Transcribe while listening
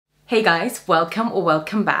Hey guys,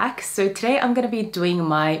 welcome back. So today I'm going to be doing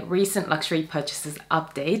my recent luxury purchases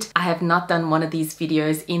update. I have not done one of these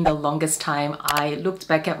videos in the longest time. I looked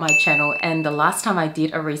back at my channel and the last time I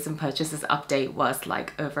did a recent purchases update was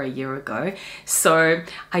like over a year ago. So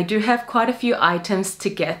I do have quite a few items to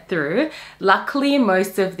get through. Luckily,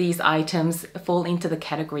 most of these items fall into the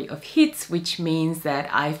category of hits, which means that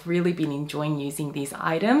I've really been enjoying using these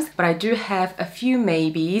items. But I do have a few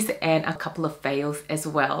maybes and a couple of fails as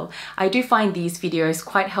well. I do find these videos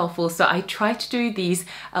quite helpful, so I try to do these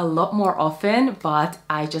a lot more often, but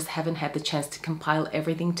I just haven't had the chance to compile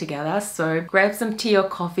everything together. So grab some tea or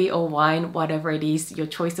coffee or wine, whatever it is, your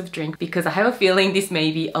choice of drink, because I have a feeling this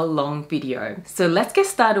may be a long video. So let's get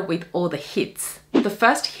started with all the hits. The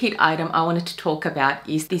first hit item I wanted to talk about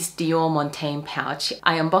is this Dior Montaigne pouch.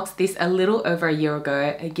 I unboxed this a little over a year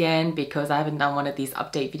ago, again because I haven't done one of these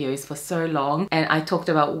update videos for so long, and I talked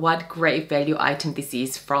about what great value item this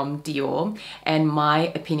is from Dior, and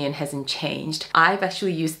my opinion hasn't changed. I've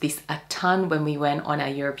actually used this a ton when we went on our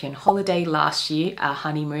European holiday last year, our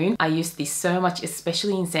honeymoon. I used this so much,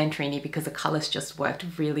 especially in Santorini, because the colors just worked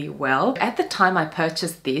really well. At the time I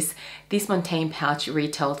purchased this Montaigne pouch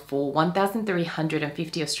retailed for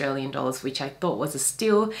 1,350 Australian dollars, which I thought was a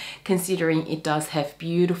steal considering it does have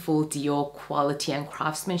beautiful Dior quality and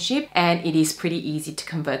craftsmanship, and it is pretty easy to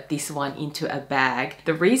convert this one into a bag.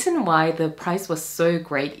 The reason why the price was so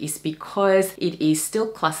great is because it is still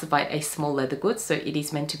classified a small leather good, so it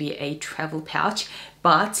is meant to be a travel pouch,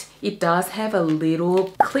 but it does have a little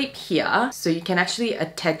clip here, so you can actually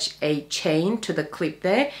attach a chain to the clip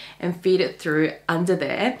there and feed it through under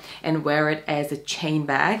there and wear it as a chain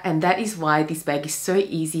bag. And that is why this bag is so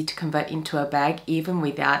easy to convert into a bag, even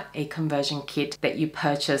without a conversion kit that you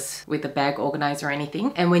purchase with a bag organizer or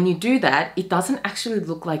anything. And when you do that, it doesn't actually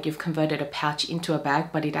look like you've converted a pouch into a bag,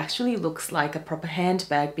 but it actually looks like a proper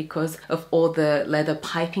handbag because of all the leather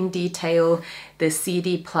piping detail, the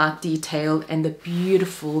CD plaque detail, and the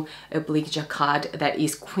beautiful oblique jacquard that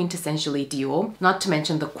is quintessentially Dior. Not to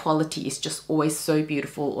mention the quality is just always so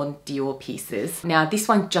beautiful on Dior pieces. Now this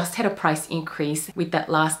one just had a price increase with that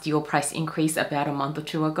last Dior price increase about a month or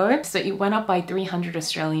two ago. So it went up by 300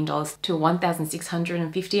 Australian dollars to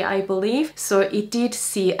 1,650, I believe. So it did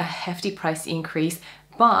see a hefty price increase,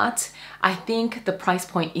 but I think the price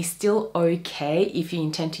point is still okay if you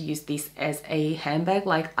intend to use this as a handbag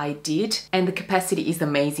like I did. And the capacity is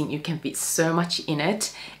amazing. You can fit so much in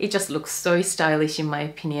it. It just looks so stylish in my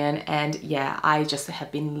opinion. And yeah, I just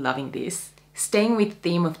have been loving this. Staying with the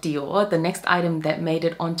theme of Dior, the next item that made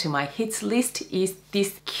it onto my hits list is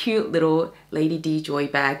this cute little Lady D Joy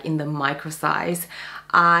bag in the micro size.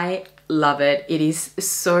 I love it. It is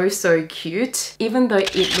so cute. Even though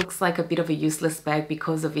it looks like a bit of a useless bag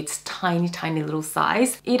because of its tiny little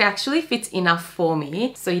size, it actually fits enough for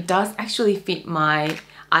me. So it does actually fit my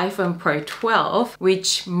iPhone Pro 12,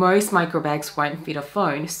 which most micro bags won't fit a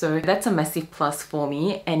phone. So that's a massive plus for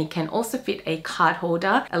me. And it can also fit a card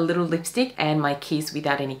holder, a little lipstick, and my keys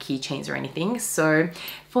without any keychains or anything. So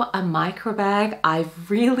for a micro bag, I've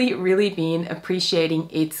really been appreciating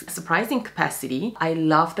its surprising capacity. I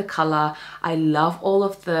love the color. I love all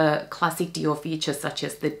of the classic Dior features such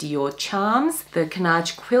as the Dior charms, the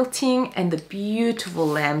canage quilting, and the beautiful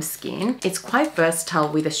lambskin. It's quite versatile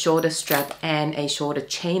with a shorter strap and a shorter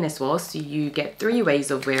chain as well, so you get 3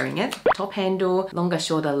 ways of wearing it. Top handle, longer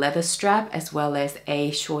shorter leather strap, as well as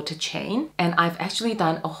a shorter chain. And I've actually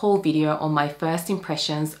done a whole video on my first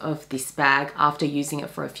impressions of this bag after using it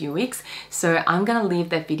for a few weeks, so I'm gonna leave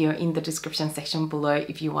that video in the description section below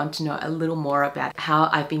if you want to know a little more about how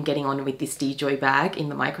I've been getting on with this DJoy bag in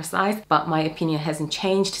the micro size. But my opinion hasn't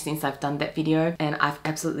changed since I've done that video, and I've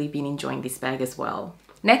absolutely been enjoying this bag as well.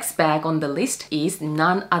 Next bag on the list is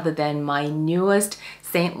none other than my newest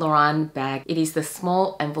Saint Laurent bag. It is the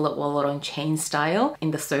small envelope wallet on chain style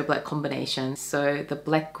in the so black combination. So the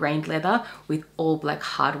black grained leather with all black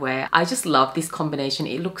hardware. I just love this combination.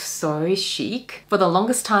 It looks so chic. For the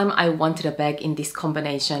longest time, I wanted a bag in this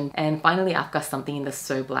combination, and finally I've got something in the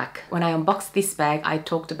so black. When I unboxed this bag, I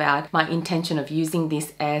talked about my intention of using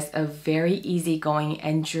this as a very easygoing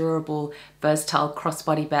and durable, versatile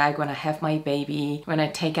crossbody bag when I have my baby. When I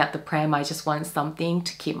take out the pram, I just want something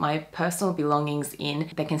to keep my personal belongings in.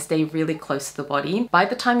 thin. They can stay really close to the body. By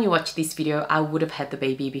the time you watch this video, I would have had the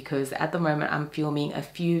baby, because at the moment I'm filming a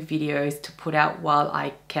few videos to put out while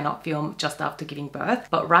I cannot film just after giving birth.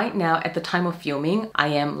 But right now, at the time of filming, I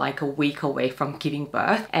am like a week away from giving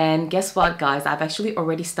birth. And guess what, guys? I've actually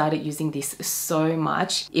already started using this so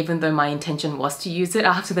much, even though my intention was to use it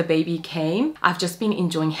after the baby came. I've just been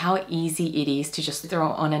enjoying how easy it is to just throw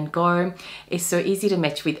on and go. It's so easy to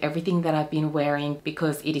match with everything that I've been wearing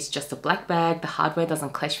because it is just a black bag. The hardware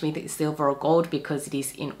doesn't clash with silver or gold because it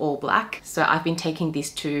is in all black. So I've been taking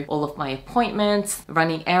this to all of my appointments,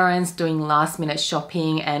 running errands, doing last minute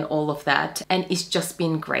shopping and all of that. And it's just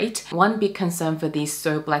been great. One big concern for these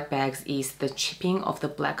So Black bags is the chipping of the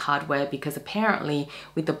black hardware, because apparently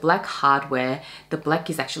with the black hardware, the black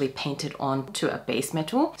is actually painted on to a base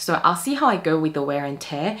metal. So I'll see how I go with the wear and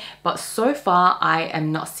tear, but so far I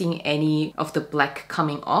am not seeing any of the black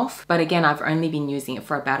coming off. But again, I've only been using it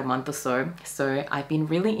for about a month or so. So I've been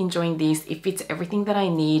really enjoying this. It fits everything that I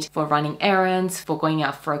need for running errands, for going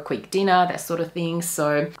out for a quick dinner, that sort of thing.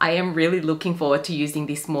 So I am really looking forward to using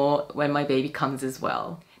this more when my baby comes as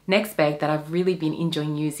well. Next bag that I've really been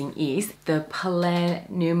enjoying using is the Palain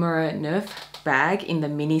Numero 9 bag in the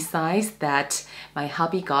mini size that my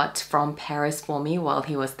hubby got from Paris for me while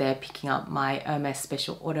he was there picking up my Hermes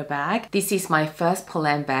special order bag. This is my first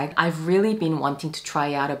Palain bag. I've really been wanting to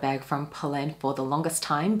try out a bag from Palain for the longest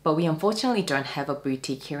time, but we unfortunately don't have a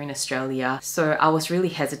boutique here in Australia, so I was really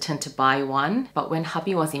hesitant to buy one. But when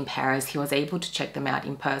hubby was in Paris, he was able to check them out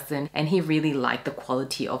in person and he really liked the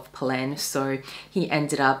quality of Palain, so he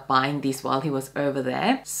ended up buying this while he was over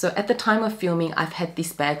there. So at the time of filming, I've had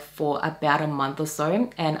this bag for about a month or so,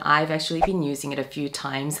 and I've actually been using it a few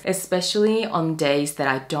times, especially on days that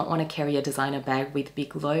I don't want to carry a designer bag with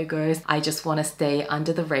big logos. I just want to stay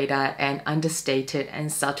under the radar and understated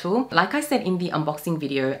and subtle. Like I said in the unboxing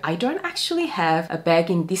video, I don't actually have a bag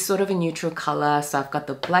in this sort of a neutral color. So I've got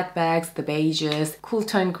the black bags, the beiges, cool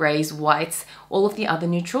tone grays, whites, all of the other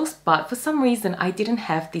neutrals, but for some reason I didn't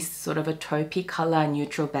have this sort of a taupey color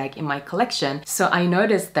neutral bag in my collection. So I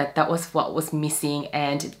noticed that that was what was missing,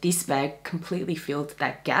 and this bag completely filled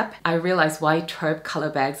that gap. I realized why taupe color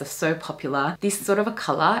bags are so popular. This sort of a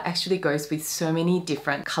color actually goes with so many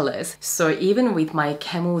different colors. So even with my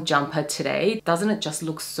camel jumper today, doesn't it just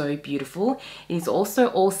look so beautiful? It is also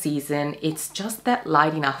all season. It's just that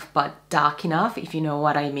light enough but dark enough, if you know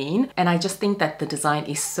what I mean. And I just think that the design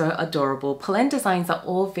is so adorable. Palain designs are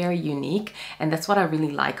all very unique, and that's what I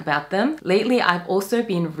really like about them. Lately, I've also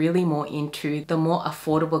been really more into the more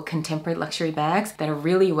affordable contemporary luxury bags that are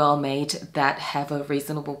really well made, that have a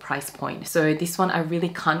reasonable price point. So this one, I really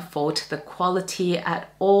can't fault the quality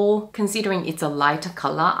at all. Considering it's a lighter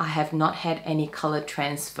color, I have not had any color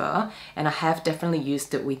transfer, and I have definitely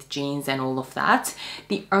used it with jeans and all of that.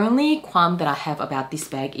 The only qualm that I have about this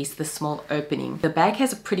bag is the small opening. The bag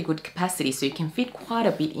has a pretty good capacity, so you can fit quite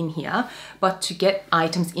a bit in here, but to get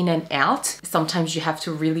items in and out, sometimes you have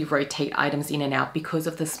to really rotate items in and out because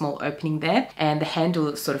of the small opening there, and the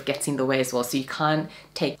handle sort of gets in the way as well, so you can't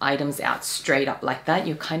take items out straight up like that.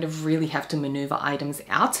 You kind of really have to maneuver items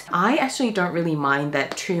out. I actually don't really mind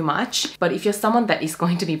that too much, but if you're someone that is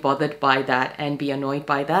going to be bothered by that and be annoyed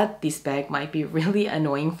by that, this bag might be really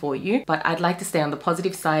annoying for you. But I'd like to stay on the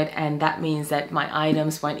positive side, and that means that my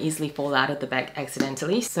items won't easily fall out of the bag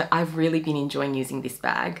accidentally. So I've really been enjoying using this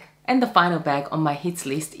bag. And the final bag on my hits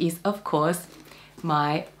list is, of course,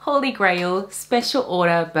 my Holy Grail special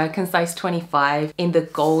order Birkin size 25 in the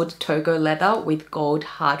gold Togo leather with gold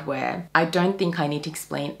hardware. I don't think I need to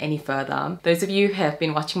explain any further. Those of you who have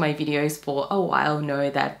been watching my videos for a while know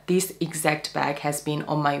that this exact bag has been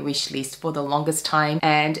on my wish list for the longest time,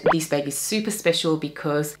 and this bag is super special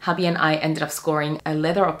because hubby and I ended up scoring a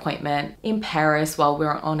leather appointment in Paris while we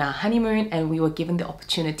were on our honeymoon, and we were given the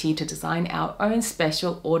opportunity to design our own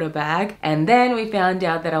special order bag. And then we found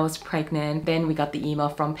out that I was pregnant. Then we got the email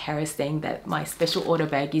from Paris saying that my special order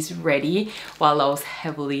bag is ready while I was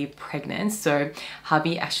heavily pregnant. So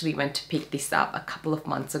hubby actually went to pick this up a couple of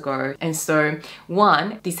months ago. And so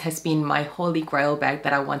one, this has been my Holy Grail bag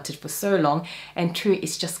that I wanted for so long, and two,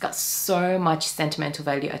 it's just got so much sentimental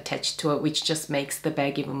value attached to it, which just makes the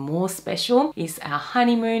bag even more special. It's our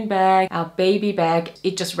honeymoon bag, our baby bag.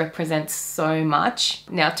 It just represents so much.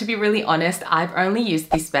 Now, to be really honest, I've only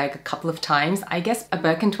used this bag a couple of times. I guess a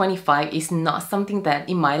Birkin 25 is not something that,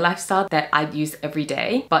 in my lifestyle that I'd use every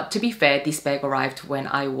day. But to be fair, this bag arrived when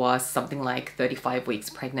I was something like 35 weeks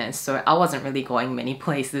pregnant, so I wasn't really going many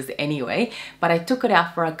places anyway. But I took it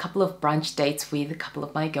out for a couple of brunch dates with a couple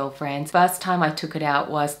of my girlfriends. First time I took it out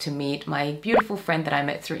was to meet my beautiful friend that I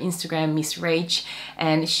met through Instagram, Miss Rach,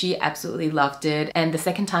 and she absolutely loved it. And the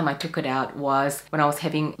second time I took it out was when I was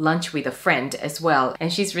having lunch with a friend as well,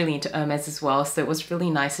 and she's really into Hermes as well, so it was really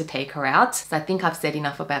nice to take her out. So I think I've said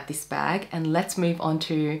enough about this bag, and let's move on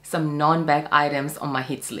to some non-bag items on my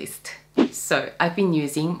hits list. So I've been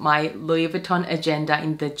using my Louis Vuitton Agenda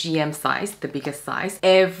in the GM size, the biggest size,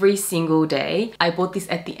 every single day. I bought this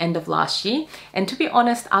at the end of last year, and to be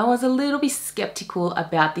honest, I was a little bit skeptical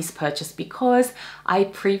about this purchase because I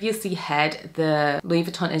previously had the Louis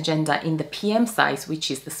Vuitton Agenda in the PM size,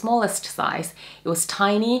 which is the smallest size. It was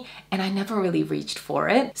tiny and I never really reached for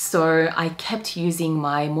it. So I kept using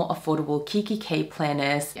my more affordable Kiki K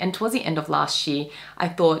planners, and towards the end of last year, I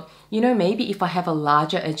thought, you know, maybe if I have a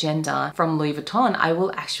larger agenda from Louis Vuitton, I will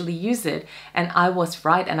actually use it. And I was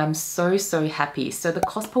right, and I'm so happy. So the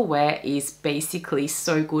cost per wear is basically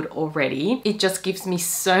so good already. It just gives me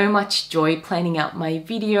so much joy planning out my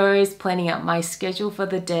videos, planning out my schedule for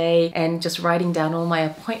the day, and just writing down all my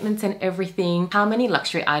appointments and everything. How many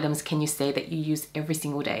luxury items can you say that you use every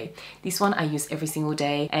single day? This one I use every single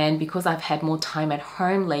day, and because I've had more time at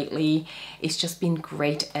home lately, it's just been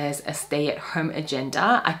great as a stay-at-home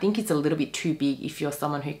agenda. I think it's a little bit too big if you're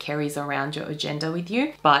someone who carries around your agenda with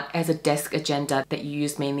you, but as a desk agenda that you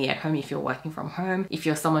use mainly at home if you're working from home, if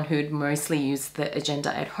you're someone who'd mostly use the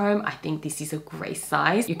agenda at home, I think this is a great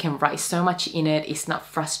size. You can write so much in it, it's not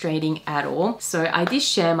frustrating at all. So I did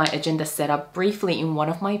share my agenda setup briefly in one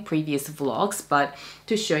of my previous vlogs, but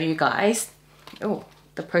to show you guys, oh,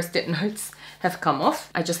 the post-it notes have come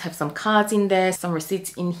off. I just have some cards in there, some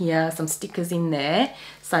receipts in here, some stickers in there.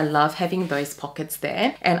 So I love having those pockets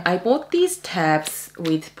there. And I bought these tabs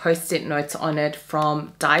with post-it notes on it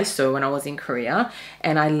from Daiso when I was in Korea,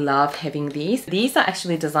 and I love having these. These are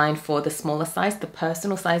actually designed for the smaller size, the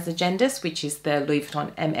personal size agendas, which is the Louis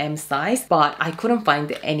Vuitton MM size, but I couldn't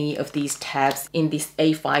find any of these tabs in this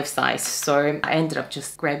A5 size. So I ended up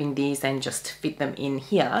just grabbing these and just fit them in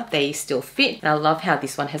here. They still fit. And I love how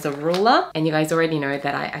this one has a ruler, and you guys already know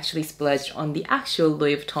that I actually splurged on the actual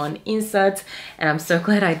Louis Vuitton inserts, and I'm so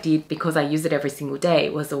glad I did because I use it every single day.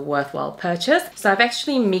 It was a worthwhile purchase. So I've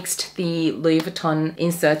actually mixed the Louis Vuitton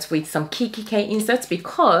inserts with some Kiki K inserts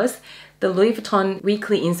because the Louis Vuitton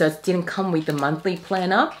weekly inserts didn't come with the monthly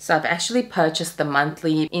planner. So I've actually purchased the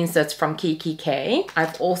monthly inserts from Kiki K.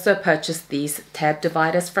 I've also purchased these tab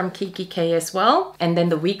dividers from Kiki K as well. And then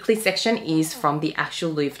the weekly section is from the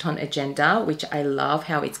actual Louis Vuitton Agenda, which I love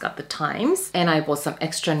how it's got the times. And I bought some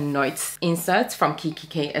extra notes inserts from Kiki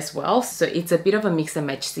K as well. So it's a bit of a mix and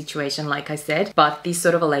match situation, like I said, but this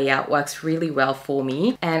sort of a layout works really well for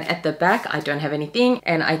me. And at the back, I don't have anything,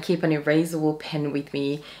 and I keep an erasable pen with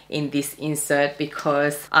me in this insert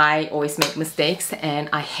because I always make mistakes and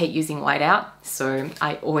I hate using whiteout, so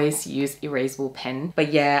I always use erasable pen.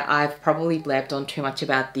 But yeah, I've probably blabbed on too much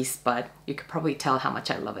about this, but you could probably tell how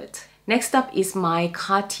much I love it. Next up is my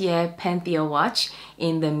Cartier Panthea watch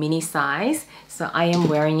in the mini size. So I am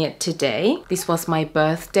wearing it today. This was my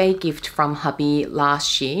birthday gift from hubby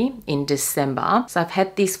last year in December. So I've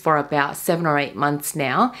had this for about 7 or 8 months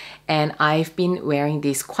now, and I've been wearing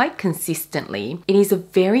this quite consistently. It is a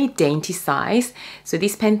very dainty size. So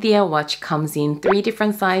this Panthea watch comes in 3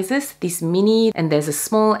 different sizes. This mini, and there's a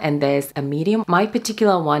small, and there's a medium. My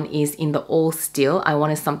particular one is in the all steel. I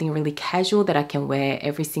wanted something really casual that I can wear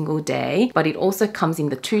every single day, but it also comes in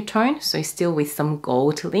the two-tone, so still with some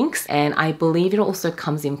gold links, and I believe it also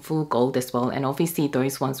comes in full gold as well, and obviously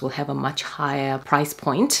those ones will have a much higher price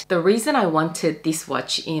point. The reason I wanted this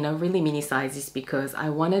watch in a really mini size is because I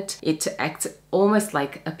wanted it to act almost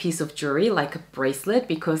like a piece of jewelry, like a bracelet,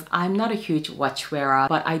 because I'm not a huge watch wearer,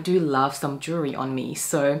 but I do love some jewelry on me.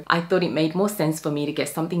 So I thought it made more sense for me to get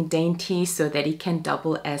something dainty so that it can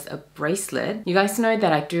double as a bracelet. You guys know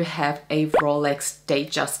that I do have a Rolex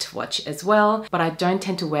Datejust watch as well, but I don't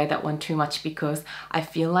tend to wear that one too much because I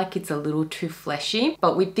feel like it's a little too flashy.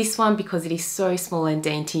 But with this one, because it is so small and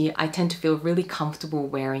dainty, I tend to feel really comfortable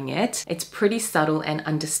wearing it. It's pretty subtle and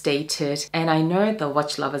understated, and I know the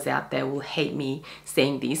watch lovers out there will hate me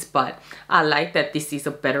saying this, but I like that this is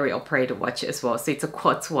a battery operated watch as well. So it's a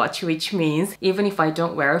quartz watch, which means even if I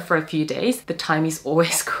don't wear it for a few days, the time is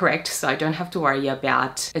always correct, so I don't have to worry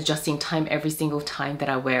about adjusting time every single time that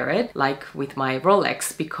I wear it, like with my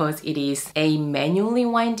Rolex, because it is a manually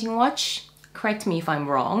winding watch. correct me if I'm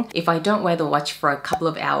wrong. If I don't wear the watch for a couple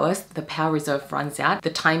of hours, the power reserve runs out,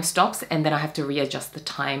 the time stops, and then I have to readjust the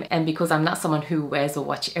time. And because I'm not someone who wears a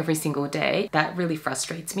watch every single day, that really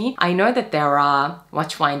frustrates me. I know that there are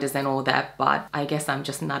watch finders and all that, but I guess I'm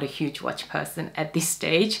just not a huge watch person at this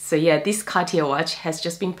stage. So yeah, this Cartier watch has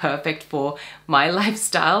just been perfect for my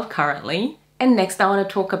lifestyle currently. And next I want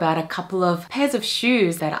to talk about a couple of pairs of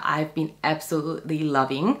shoes that I've been absolutely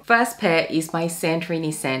loving. First pair is my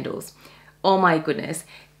Santorini sandals. Oh my goodness.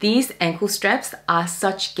 These ankle straps are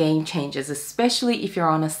such game changers, especially if you're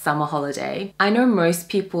on a summer holiday. I know most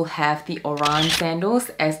people have the Oran sandals,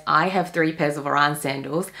 as I have 3 pairs of Oran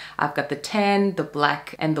sandals. I've got the tan, the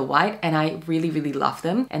black, and the white, and I really, really love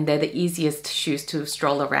them. And they're the easiest shoes to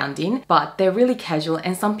stroll around in, but they're really casual,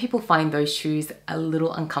 and some people find those shoes a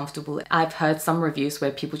little uncomfortable. I've heard some reviews where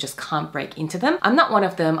people just can't break into them. I'm not one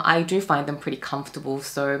of them. I do find them pretty comfortable,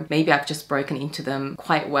 so maybe I've just broken into them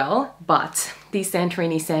quite well, but these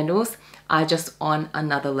Santorini sandals are just on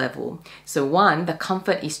another level. So one, the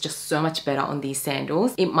comfort is just so much better on these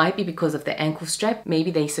sandals. It might be because of the ankle strap.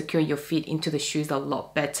 Maybe they secure your feet into the shoes a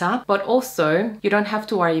lot better, but also you don't have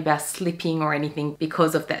to worry about slipping or anything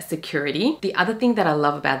because of that security. The other thing that I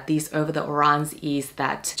love about these over the Orans is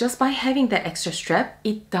that just by having the extra strap,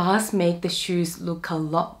 it does make the shoes look a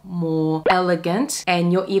lot more elegant,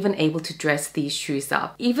 and you're even able to dress these shoes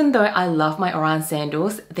up. Even though I love my Oran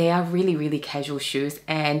sandals, they are really, really casual shoes,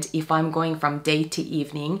 and if I'm going from day to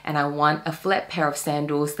evening and I want a flat pair of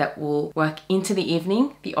sandals that will work into the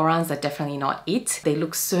evening, the Orans are definitely not it. They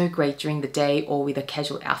look so great during the day or with a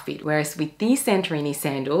casual outfit, whereas with these Santorini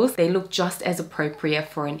sandals, they look just as appropriate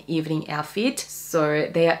for an evening outfit. So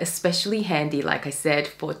they are especially handy, like I said,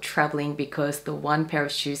 for traveling, because the one pair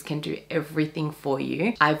of shoes can do everything for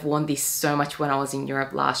you. I've worn this so much when I was in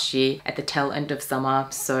Europe last year at the tail end of summer,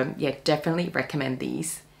 so yeah, definitely recommend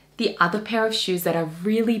these. The other pair of shoes that I've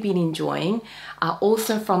really been enjoying are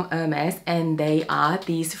also from Hermes, and they are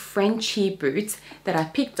these Frenchy boots that I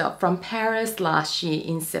picked up from Paris last year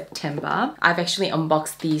in September. I've actually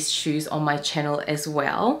unboxed these shoes on my channel as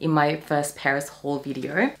well in my first Paris haul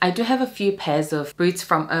video. I do have a few pairs of boots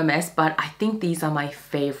from Hermes, but I think these are my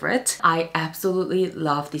favorite. I absolutely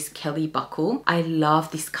love this Kelly buckle. I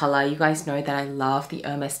love this color. You guys know that I love the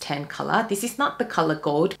Hermes tan color. This is not the color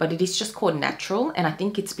gold, but it is just called natural, and I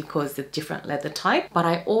think it's because the different leather type. But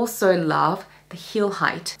I also love the heel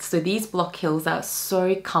height. So these block heels are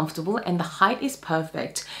so comfortable, and the height is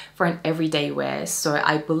perfect for an everyday wear. So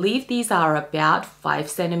I believe these are about 5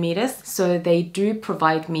 centimeters. So they do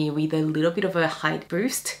provide me with a little bit of a height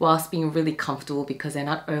boost whilst being really comfortable because they're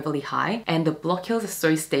not overly high. And the block heels are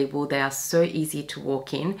so stable. They are so easy to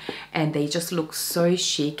walk in, and they just look so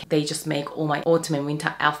chic. They just make all my autumn and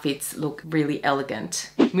winter outfits look really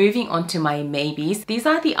elegant. Moving on to my maybes. These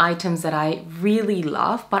are the items that I really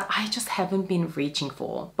love, but I just haven't been reaching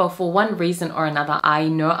for. But for one reason or another, I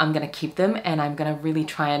know I'm gonna keep them, and I'm gonna really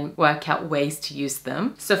try and work out ways to use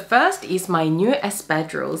them. So first is my new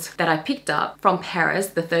espadrilles that I picked up from Paris,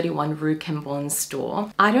 the 31 Rue Cambon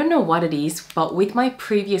store. I don't know what it is, but with my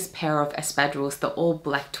previous pair of espadrilles, the all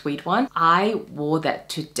black tweed one, I wore that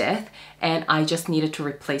to death, and I just needed to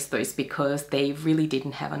replace those because they really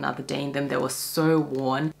didn't have another day in them. They were so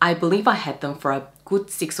worn. I believe I had them for a good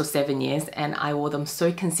 6 or 7 years, and I wore them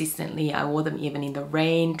so consistently. I wore them even in the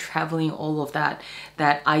rain, traveling, all of that,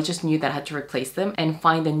 that I just knew that I had to replace them and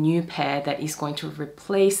find a new pair that is going to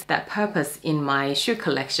replace that purpose in my shoe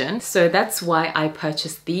collection. So that's why I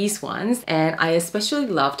purchased these ones, and I especially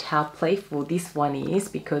loved how playful this one is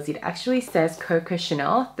because it actually says Coco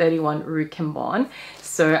Chanel 31 Rue Cambon.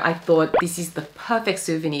 So I thought this is the perfect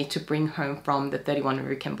souvenir to bring home from the 31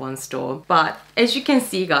 Rue Cambon store. But as you can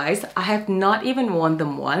see, guys, I have not even worn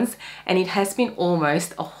them once, and it has been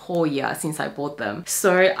almost a whole year since I bought them.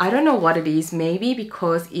 So I don't know what it is, maybe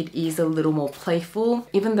because it is a little more playful,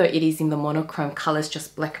 even though it is in the monochrome colors,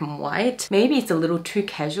 just black and white. Maybe it's a little too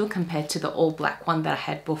casual compared to the all black one that I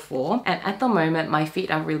had before. And at the moment, my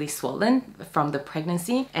feet are really swollen from the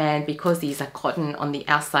pregnancy, and because these are cotton on the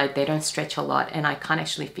outside, they don't stretch a lot, and I can't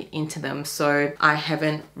actually fit into them. So I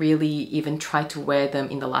haven't really even tried to wear them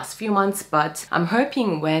in the last few months, but I'm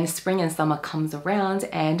hoping when spring and summer comes around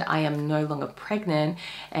and I am no longer pregnant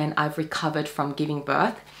and I've recovered from giving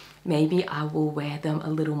birth, maybe I will wear them a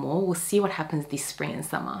little more. We'll see what happens this spring and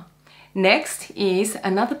summer. Next is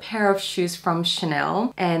another pair of shoes from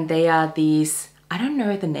Chanel, and they are these I don't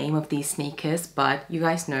know the name of these sneakers, but you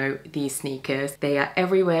guys know these sneakers. They are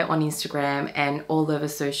everywhere on Instagram and all over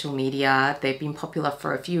social media. They've been popular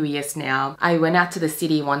for a few years now. I went out to the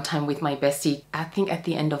city one time with my bestie, I think at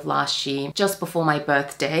the end of last year, just before my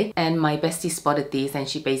birthday, and my bestie spotted these and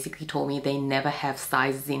she basically told me they never have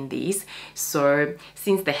sizes in these. So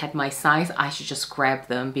since they had my size, I should just grab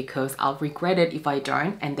them because I'll regret it if I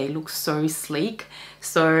don't, and they look so sleek.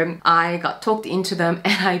 So I got talked into them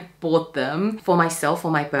and I bought them for myself for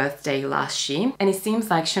my birthday last year. And it seems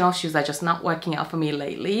like Chanel shoes are just not working out for me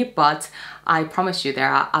lately, but I promise you there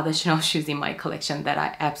are other Chanel shoes in my collection that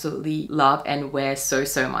I absolutely love and wear so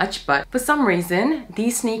much. But for some reason,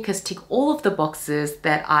 these sneakers tick all of the boxes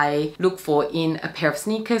that I look for in a pair of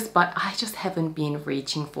sneakers, but I just haven't been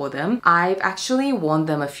reaching for them. I've actually worn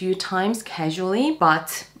them a few times casually,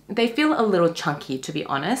 but they feel a little chunky, to be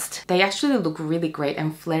honest. They actually look really great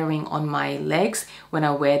and flaring on my legs when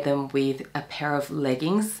I wear them with a pair of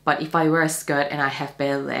leggings. But if I wear a skirt and I have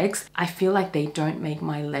bare legs, I feel like they don't make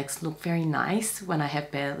my legs look very nice when I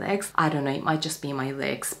have bare legs. I don't know, it might just be my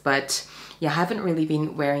legs, but yeah, I haven't really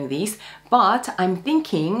been wearing these. But I'm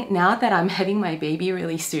thinking now that I'm having my baby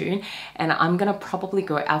really soon and I'm gonna probably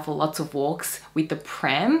go out for lots of walks with the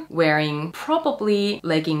pram, wearing probably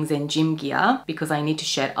leggings and gym gear because I need to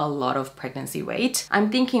shed a lot of pregnancy weight. I'm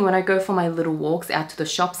thinking when I go for my little walks out to the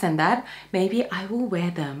shops and that, maybe I will wear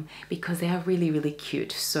them because they are really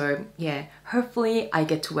cute. So yeah, hopefully I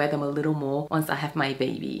get to wear them a little more once I have my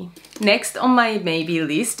baby. Next on my maybe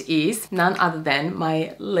list is none other than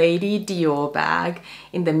my Lady Dior bag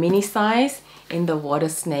in the mini size in the water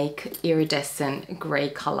snake iridescent grey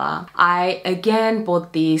color. I again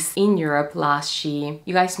bought this in Europe last year.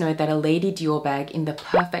 You guys know that a Lady Dior bag in the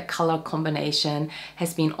perfect color combination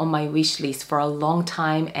has been on my wish list for a long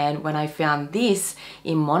time, and when I found this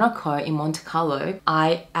in Monaco, in Monte Carlo,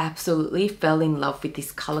 I absolutely fell in love with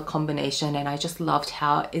this color combination, and I just loved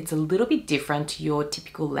how it's a little bit different to your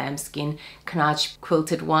typical lambskin Canage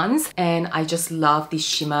quilted ones. And I just love this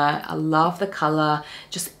shimmer. I love the color,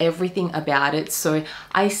 just everything about it. So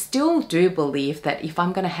I still do believe that if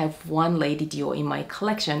I'm gonna have one Lady Dior in my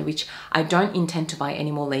collection, which I don't intend to buy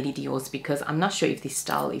any more Lady Diors because I'm not sure if this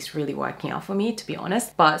style is really working out for me, to be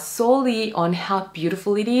honest, but solely on how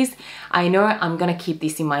beautiful it is, I know I'm gonna keep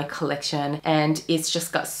this in my collection, and it's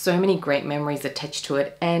just got so many great memories attached to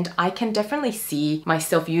it, and I can definitely see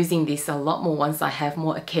myself using this a lot more once I have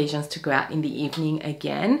more occasions to go out in the evening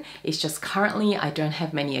again. It's just currently I don't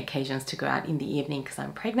have many occasions to go out in the evening because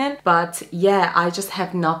I'm pregnant, but yeah, I just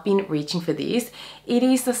have not been reaching for this. It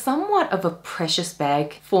is a somewhat of a precious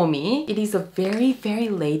bag for me. It is a very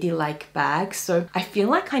ladylike bag, so I feel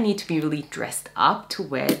like I need to be really dressed up to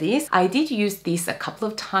wear this. I did use this a couple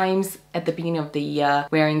of times at the beginning of the year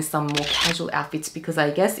wearing some more casual outfits because I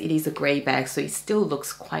guess it is a grey bag, so it still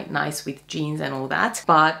looks quite nice with jeans and all that.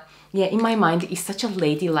 But yeah, in my mind, it's such a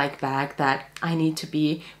ladylike bag that I need to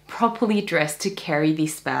be properly dressed to carry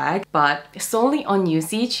this bag. But solely on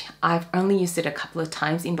usage, I've only used it a couple of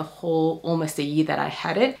times in the whole almost a year that I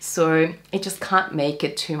had it. So it just can't make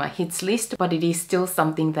it to my hits list, but it is still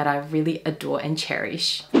something that I really adore and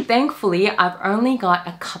cherish. Thankfully, I've only got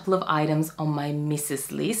a couple of items on my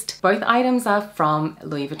misses list. Both items are from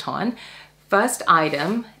Louis Vuitton. First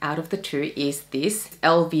item out of the two is this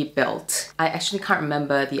LV belt. I actually can't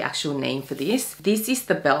remember the actual name for this. This is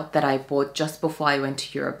the belt that I bought just before I went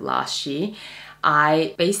to Europe last year.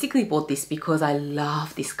 I basically bought this because I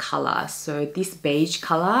love this color. So this beige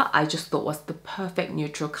color I just thought was the perfect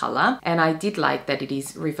neutral color, and I did like that it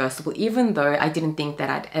is reversible, even though I didn't think that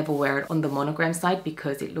I'd ever wear it on the monogram side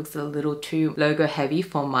because it looks a little too logo heavy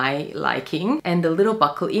for my liking. And the little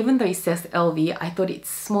buckle, even though it says LV, I thought it's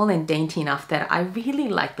small and dainty enough that I really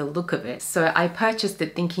like the look of it. So I purchased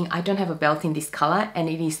it thinking I don't have a belt in this color, and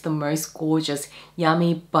it is the most gorgeous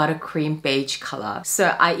yummy buttercream beige color.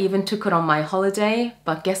 So I even took it on my holiday,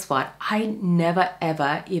 but guess what? I never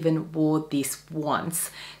ever even wore this once.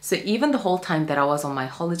 So even the whole time that I was on my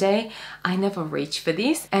holiday, I never reached for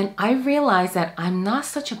this. And I realized that I'm not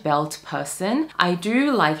such a belt person. I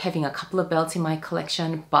do like having a couple of belts in my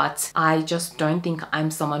collection, but I just don't think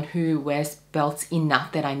I'm someone who wears belts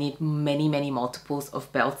enough that I need many multiples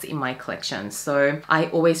of belts in my collection. So I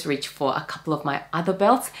always reach for a couple of my other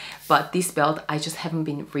belts, but this belt, I just haven't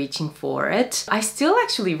been reaching for it. I still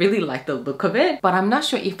actually really like the look of it, but I'm not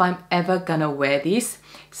sure if I'm ever gonna wear this.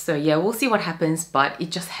 So yeah, we'll see what happens, but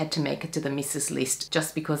it just had to make it to the misses list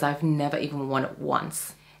just because I've never even worn it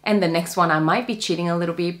once. And the next one, I might be cheating a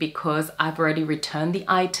little bit because I've already returned the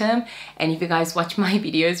item. And if you guys watch my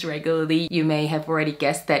videos regularly, you may have already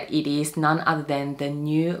guessed that it is none other than the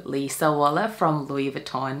new Lisa wallet from Louis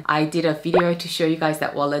Vuitton. I did a video to show you guys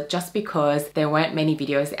that wallet just because there weren't many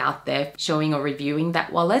videos out there showing or reviewing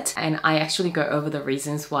that wallet. And I actually go over the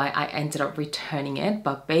reasons why I ended up returning it.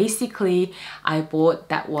 But basically, I bought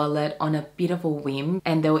that wallet on a bit of a whim,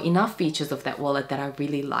 and there were enough features of that wallet that I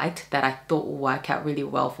really liked that I thought would work out really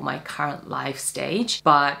well for my current life stage.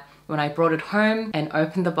 But when I brought it home and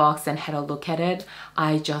opened the box and had a look at it,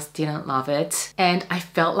 I just didn't love it. And I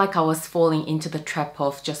felt like I was falling into the trap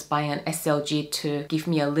of just buying an SLG to give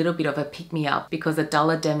me a little bit of a pick-me-up, because the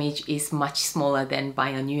dollar damage is much smaller than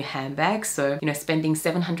buying a new handbag. So, you know, spending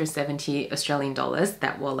 770 Australian dollars,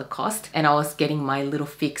 that wallet cost, and I was getting my little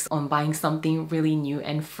fix on buying something really new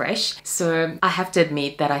and fresh. So I have to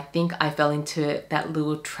admit that I think I fell into that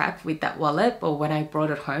little trap with that wallet, but when I brought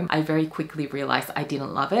it home, I very quickly realized I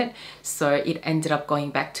didn't love it. So it ended up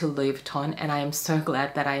going back to Louis Vuitton, and I am so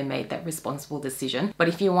glad that I made that responsible decision. But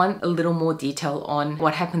if you want a little more detail on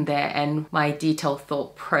what happened there and my detailed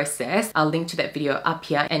thought process, I'll link to that video up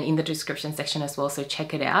here and in the description section as well, so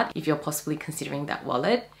check it out if you're possibly considering that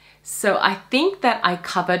wallet. So I think that I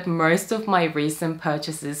covered most of my recent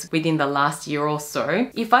purchases within the last year or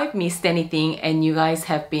so. If I've missed anything and you guys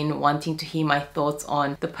have been wanting to hear my thoughts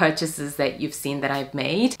on the purchases that you've seen that I've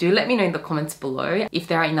made, do let me know in the comments below. If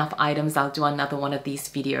there are enough items, I'll do another one of these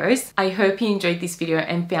videos. I hope you enjoyed this video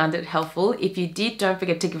and found it helpful. If you did, don't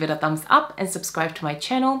forget to give it a thumbs up and subscribe to my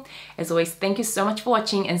channel. As always, thank you so much for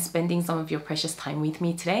watching and spending some of your precious time with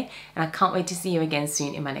me today. And I can't wait to see you again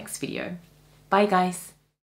soon in my next video. Bye guys.